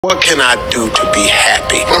What can I do to be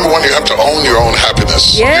happy? Number one, you have to own your own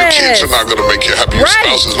happiness. Yes. Your kids are not going to make you happy. Your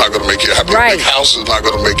spouse is not going to make you happy. Your big house is not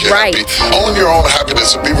going to make you happy. Own your own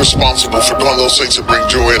happiness and be responsible for doing those things that bring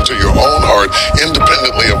joy into your own heart,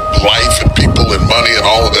 independently of life and people and money and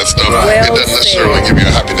all of that stuff. It doesn't necessarily give you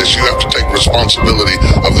happiness. You have to take responsibility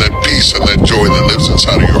of that peace and that joy that lives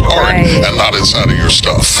inside of your heart and not inside of your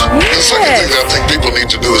stuff. The second thing that I think people need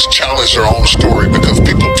to do is challenge their own story, because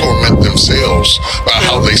people torment themselves by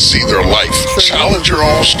how they see their life. Challenge your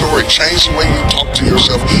own story. Change the way you talk to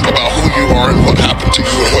yourself about who you are and what happened to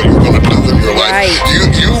you and what you're going to do in your life.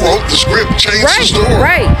 You wrote the script. Change the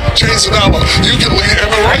story. Change the dialogue. You can lead.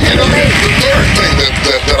 The third thing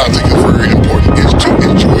that I think is very important is to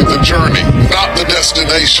enjoy the journey, not the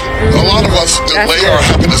destination. A lot of us delay our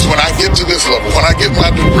happiness. When I get to this level, when I get my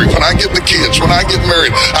degree, when I get the kids, when I get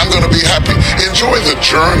married, I'm going to be happy. Enjoy the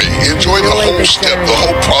journey. Enjoy the whole step, the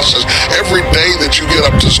whole process. Every day that you get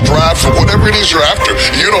up to strive for whatever it is you're after.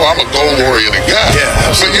 You know I'm a goal-oriented guy.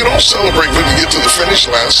 But you don't celebrate when you get to the finish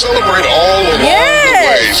line. Celebrate all along the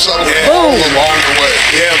way.